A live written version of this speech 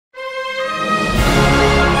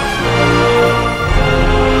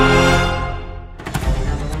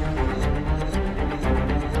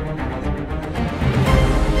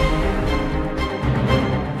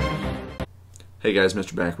Hey guys,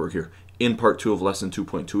 Mr. Backwork here. In part 2 of lesson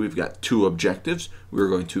 2.2, we've got two objectives. We're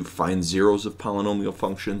going to find zeros of polynomial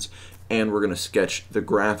functions, and we're going to sketch the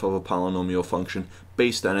graph of a polynomial function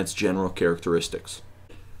based on its general characteristics.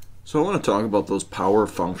 So I want to talk about those power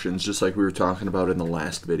functions just like we were talking about in the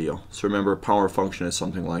last video. So remember, a power function is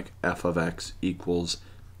something like f of x equals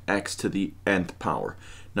x to the nth power.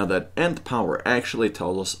 Now that nth power actually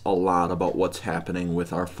tells us a lot about what's happening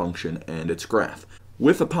with our function and its graph.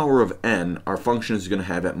 With a power of n, our function is going to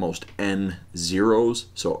have at most n zeros,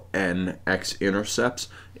 so n x-intercepts.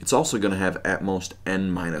 It's also going to have at most n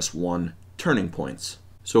minus 1 turning points.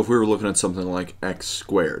 So if we were looking at something like x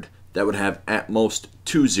squared, that would have at most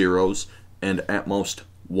 2 zeros and at most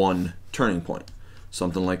 1 turning point.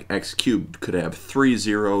 Something like x cubed could have 3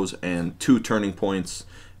 zeros and 2 turning points.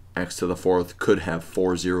 X to the fourth could have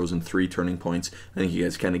 4 zeros and 3 turning points. I think you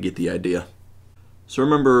guys kind of get the idea. So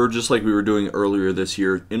remember, just like we were doing earlier this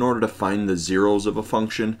year, in order to find the zeros of a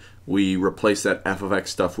function, we replace that f of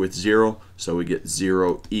x stuff with 0, so we get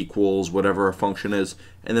 0 equals whatever our function is,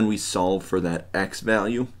 and then we solve for that x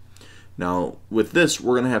value. Now, with this,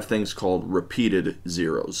 we're going to have things called repeated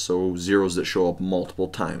zeros, so zeros that show up multiple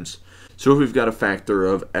times. So if we've got a factor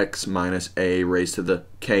of x minus a raised to the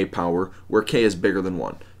k power, where k is bigger than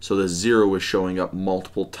 1, so the 0 is showing up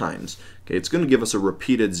multiple times. Okay, it's going to give us a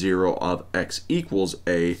repeated 0 of x equals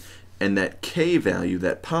a, and that k value,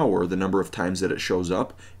 that power, the number of times that it shows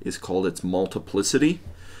up, is called its multiplicity.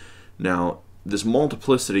 Now, this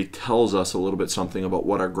multiplicity tells us a little bit something about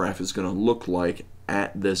what our graph is going to look like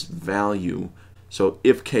at this value. So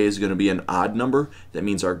if k is going to be an odd number, that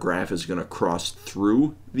means our graph is going to cross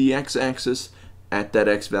through the x-axis at that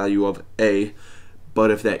x value of a.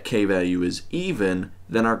 But if that k value is even,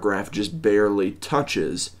 then our graph just barely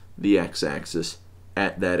touches the x-axis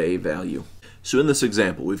at that a value. So in this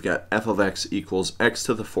example, we've got f of x equals x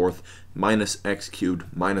to the fourth minus x cubed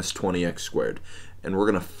minus 20x squared. And we're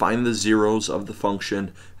going to find the zeros of the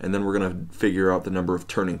function, and then we're going to figure out the number of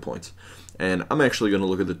turning points. And I'm actually going to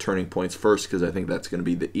look at the turning points first because I think that's going to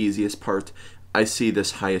be the easiest part. I see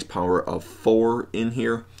this highest power of 4 in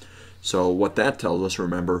here. So what that tells us,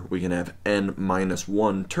 remember, we can have n minus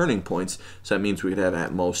 1 turning points. So that means we could have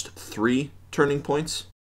at most 3 turning points.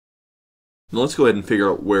 Now let's go ahead and figure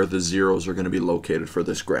out where the zeros are going to be located for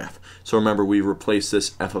this graph. So remember, we replace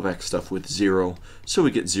this f of x stuff with 0. So we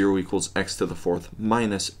get 0 equals x to the fourth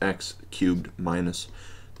minus x cubed minus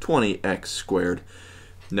 20x squared.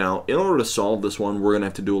 Now, in order to solve this one, we're going to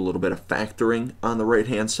have to do a little bit of factoring on the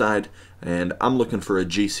right-hand side. And I'm looking for a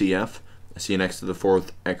GCF. I see an x to the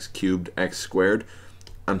fourth, x cubed, x squared.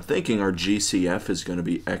 I'm thinking our GCF is going to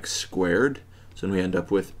be x squared. So then we end up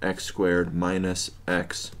with x squared minus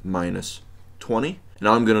x minus 20.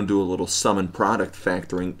 Now I'm going to do a little sum and product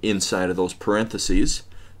factoring inside of those parentheses.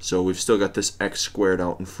 So we've still got this x squared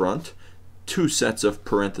out in front. 2 sets of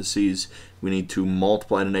parentheses. We need to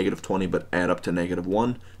multiply to negative 20 but add up to negative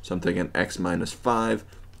 1. So I'm thinking x minus 5,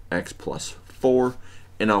 x plus 4.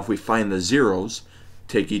 And now if we find the zeros,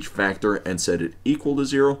 take each factor and set it equal to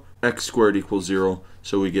 0. X squared equals 0,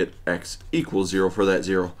 so we get x equals 0 for that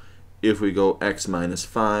 0. If we go x minus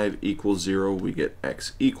 5 equals 0, we get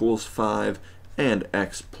x equals 5, and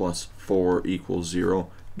x plus 4 equals 0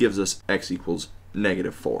 gives us x equals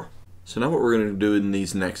negative 4. So now what we're going to do in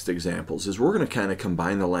these next examples is we're going to kind of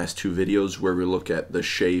combine the last two videos where we look at the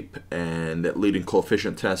shape and that leading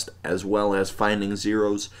coefficient test as well as finding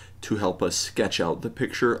zeros to help us sketch out the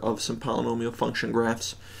picture of some polynomial function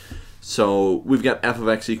graphs. So we've got f of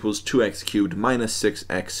x equals 2x cubed minus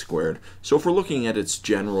 6x squared. So if we're looking at its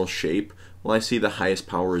general shape, well, I see the highest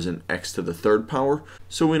power is in x to the third power.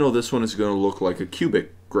 So we know this one is going to look like a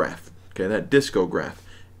cubic graph, okay, that disco graph.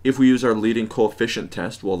 If we use our leading coefficient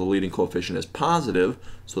test, well, the leading coefficient is positive,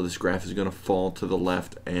 so this graph is going to fall to the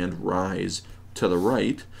left and rise to the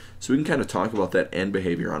right. So we can kind of talk about that end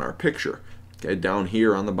behavior on our picture. Okay, down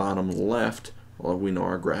here on the bottom left, well, we know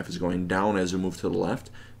our graph is going down as we move to the left,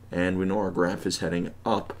 and we know our graph is heading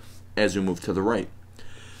up as we move to the right.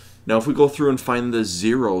 Now if we go through and find the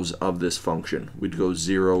zeros of this function, we'd go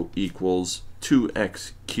 0 equals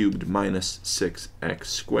 2x cubed minus 6x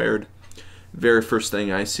squared. Very first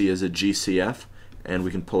thing I see is a GCF, and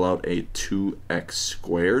we can pull out a 2x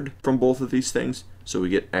squared from both of these things, so we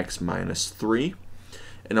get x minus 3.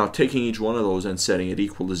 And now taking each one of those and setting it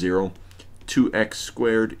equal to 0, 2x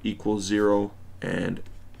squared equals 0, and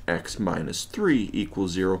x minus 3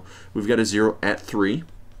 equals 0. We've got a 0 at 3.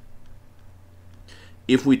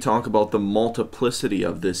 If we talk about the multiplicity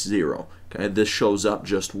of this 0, okay, this shows up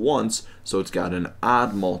just once, so it's got an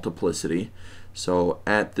odd multiplicity. So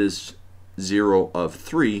at this 0 of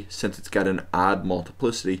 3, since it's got an odd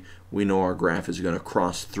multiplicity, we know our graph is going to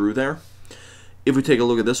cross through there. If we take a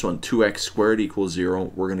look at this one, 2x squared equals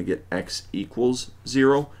 0, we're going to get x equals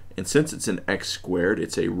 0. And since it's an x squared,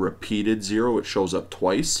 it's a repeated 0. It shows up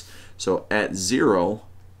twice. So at 0,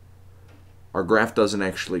 our graph doesn't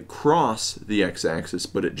actually cross the x-axis,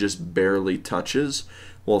 but it just barely touches.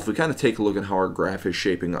 Well, if we kind of take a look at how our graph is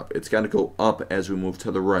shaping up, it's got to go up as we move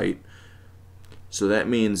to the right. So that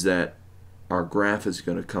means that our graph is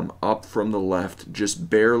going to come up from the left, just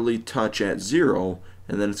barely touch at 0,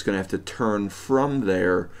 and then it's going to have to turn from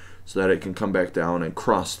there so that it can come back down and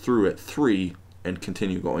cross through at 3 and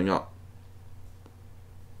continue going up.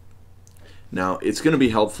 Now, it's going to be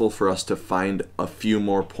helpful for us to find a few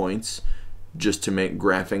more points just to make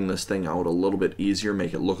graphing this thing out a little bit easier,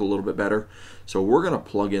 make it look a little bit better. So we're going to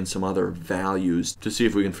plug in some other values to see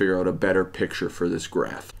if we can figure out a better picture for this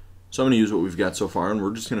graph. So I'm going to use what we've got so far, and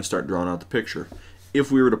we're just going to start drawing out the picture.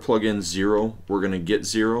 If we were to plug in 0, we're going to get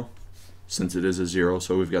 0, since it is a 0,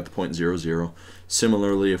 so we've got the point 0, 0.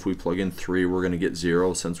 Similarly, if we plug in 3, we're going to get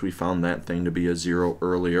 0, since we found that thing to be a 0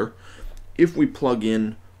 earlier. If we plug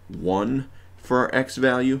in 1 for our x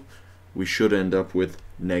value, we should end up with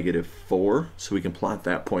 -4, so we can plot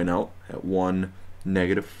that point out at 1,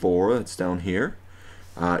 -4, that's down here.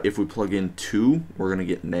 If we plug in 2, we're going to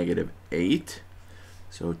get -8,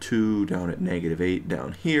 so 2 down at -8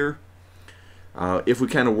 down here. If we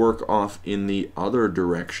kind of work off in the other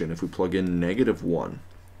direction, if we plug in -1,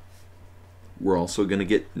 we're also going to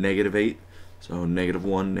get -8, so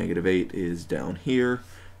 -1, -8 is down here.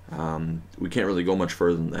 We can't really go much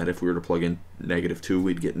further than that. If we were to plug in -2,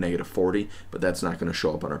 we'd get -40, but that's not going to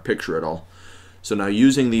show up on our picture at all. So now,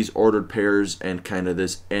 using these ordered pairs and kind of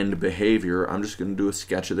this end behavior, I'm just going to do a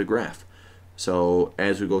sketch of the graph. So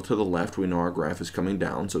as we go to the left, we know our graph is coming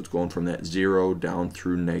down, so it's going from that 0 down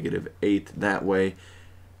through -8 that way.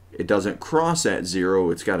 It doesn't cross at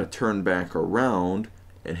 0, it's got to turn back around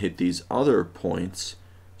and hit these other points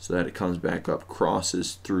so that it comes back up,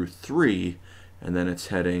 crosses through 3, and then it's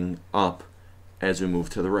heading up as we move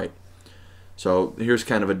to the right. So here's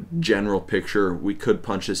kind of a general picture. We could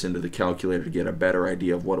punch this into the calculator to get a better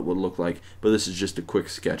idea of what it would look like, but this is just a quick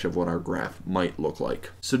sketch of what our graph might look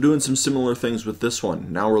like. So doing some similar things with this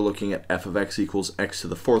one. Now we're looking at f of x equals x to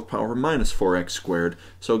the 4th power minus 4x squared.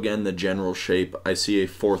 So again, the general shape, I see a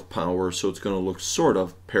 4th power, so it's going to look sort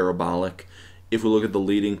of parabolic. If we look at the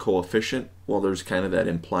leading coefficient, well, there's kind of that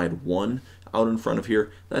implied 1 out in front of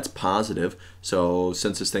here. That's positive. So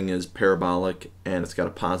since this thing is parabolic and it's got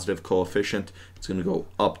a positive coefficient, it's going to go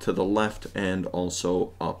up to the left and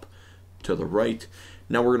also up to the right.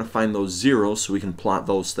 Now we're going to find those zeros so we can plot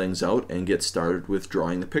those things out and get started with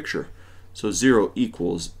drawing the picture. So 0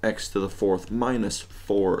 equals x to the 4th minus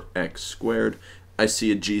 4x squared. I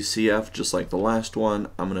see a GCF just like the last one.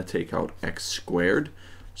 I'm going to take out x squared.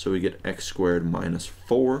 So we get x squared minus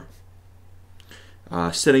 4.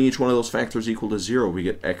 Setting each one of those factors equal to 0, we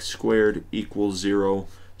get x squared equals 0,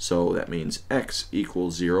 so that means x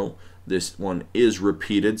equals 0. This one is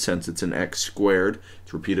repeated since it's an x squared.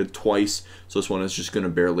 It's repeated twice, so this one is just going to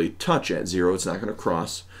barely touch at 0. It's not going to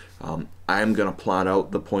cross. I'm going to plot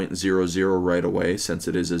out the point 0, 0 right away since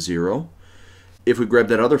it is a 0. If we grab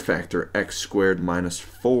that other factor, x squared minus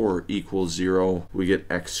 4 equals 0, we get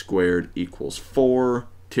x squared equals 4.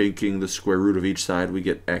 Taking the square root of each side, we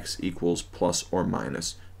get x equals plus or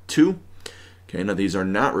minus 2. Okay, now these are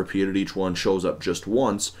not repeated. Each one shows up just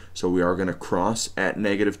once, so we are going to cross at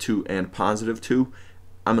 -2 and +2.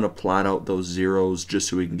 I'm going to plot out those zeros just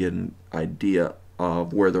so we can get an idea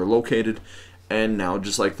of where they're located. And now,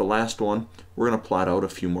 just like the last one, we're going to plot out a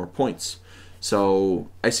few more points. So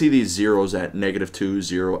I see these zeros at -2,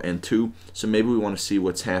 0, and 2, so maybe we want to see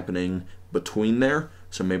what's happening between there.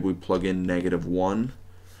 So maybe we plug in -1.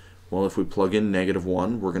 Well, if we plug in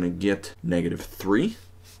 -1, we're going to get -3.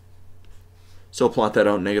 So plot that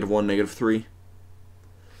out, -1, -3.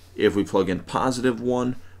 If we plug in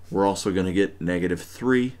 +1, we're also going to get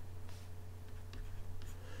 -3.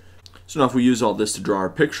 So now if we use all this to draw our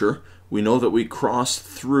picture, we know that we cross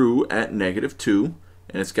through at -2,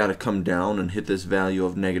 and it's got to come down and hit this value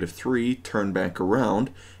of -3, turn back around.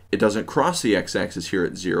 It doesn't cross the x-axis here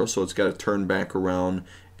at 0, so it's got to turn back around,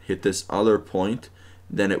 hit this other point.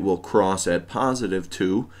 Then it will cross at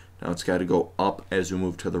 +2. Now it's got to go up as we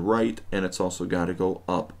move to the right, and it's also got to go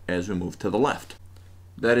up as we move to the left.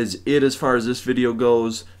 That is it as far as this video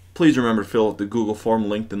goes. Please remember to fill out the Google form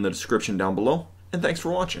linked in the description down below, and thanks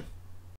for watching.